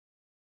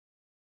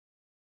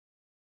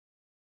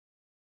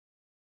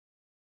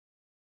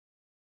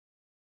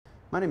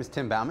My name is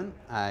Tim Bauman.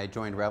 I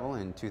joined Revel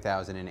in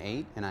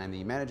 2008, and I'm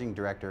the Managing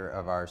Director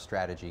of our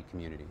strategy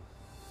community.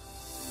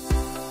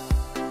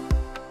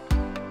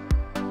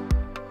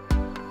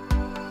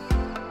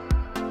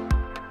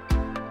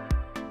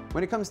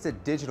 When it comes to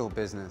digital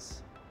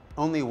business,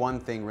 only one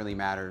thing really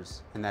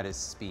matters, and that is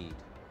speed.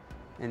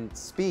 And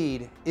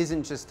speed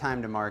isn't just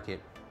time to market,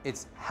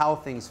 it's how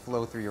things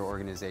flow through your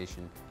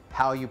organization,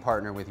 how you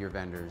partner with your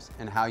vendors,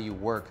 and how you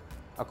work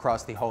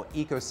across the whole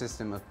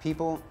ecosystem of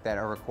people that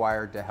are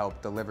required to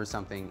help deliver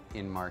something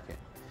in market.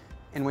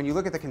 And when you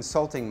look at the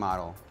consulting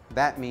model,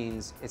 that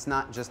means it's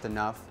not just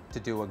enough to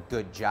do a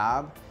good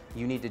job,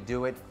 you need to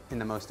do it in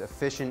the most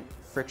efficient,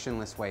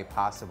 frictionless way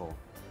possible.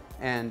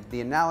 And the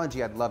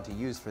analogy I'd love to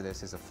use for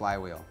this is a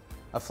flywheel.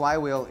 A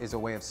flywheel is a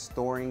way of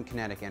storing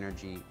kinetic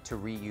energy to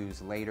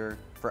reuse later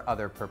for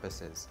other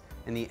purposes.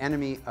 And the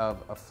enemy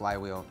of a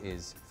flywheel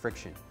is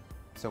friction.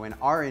 So in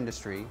our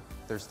industry,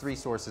 there's three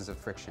sources of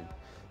friction.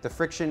 The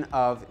friction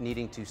of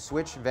needing to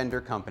switch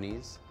vendor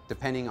companies,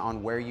 depending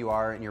on where you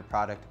are in your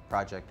product,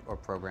 project, or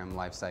program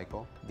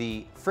lifecycle.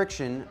 The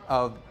friction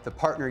of the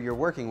partner you're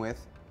working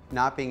with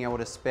not being able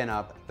to spin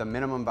up the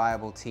minimum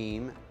viable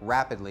team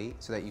rapidly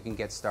so that you can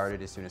get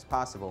started as soon as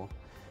possible.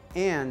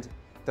 And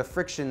the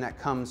friction that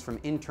comes from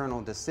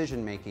internal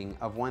decision making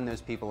of when those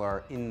people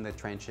are in the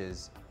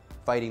trenches,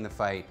 fighting the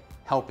fight,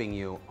 helping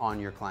you on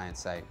your client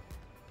site.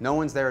 No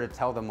one's there to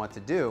tell them what to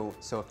do,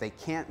 so if they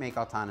can't make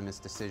autonomous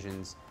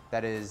decisions,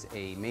 that is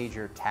a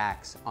major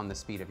tax on the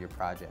speed of your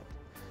project.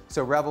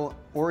 So Revel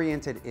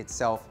oriented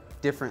itself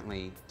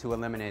differently to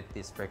eliminate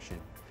this friction.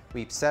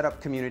 We've set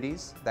up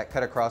communities that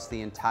cut across the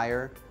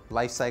entire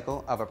life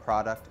cycle of a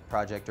product,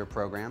 project, or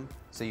program,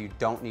 so you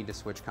don't need to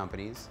switch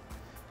companies.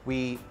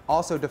 We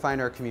also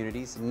define our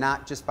communities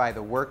not just by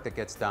the work that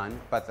gets done,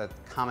 but the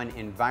common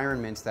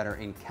environments that are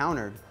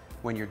encountered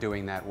when you're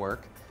doing that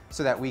work,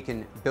 so that we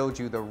can build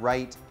you the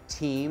right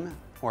team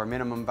or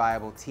minimum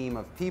viable team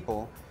of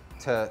people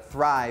to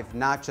thrive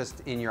not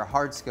just in your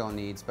hard skill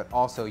needs, but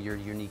also your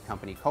unique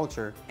company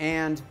culture.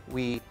 And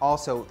we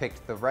also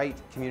picked the right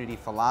community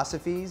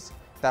philosophies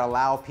that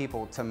allow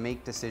people to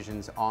make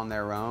decisions on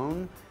their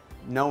own,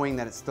 knowing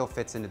that it still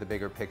fits into the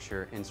bigger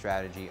picture and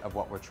strategy of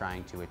what we're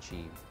trying to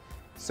achieve.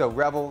 So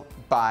Revel,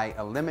 by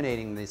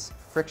eliminating this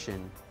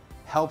friction,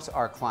 helps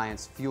our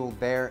clients fuel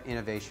their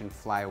innovation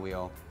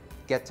flywheel,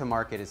 get to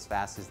market as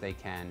fast as they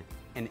can,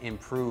 and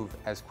improve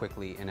as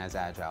quickly and as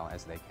agile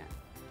as they can.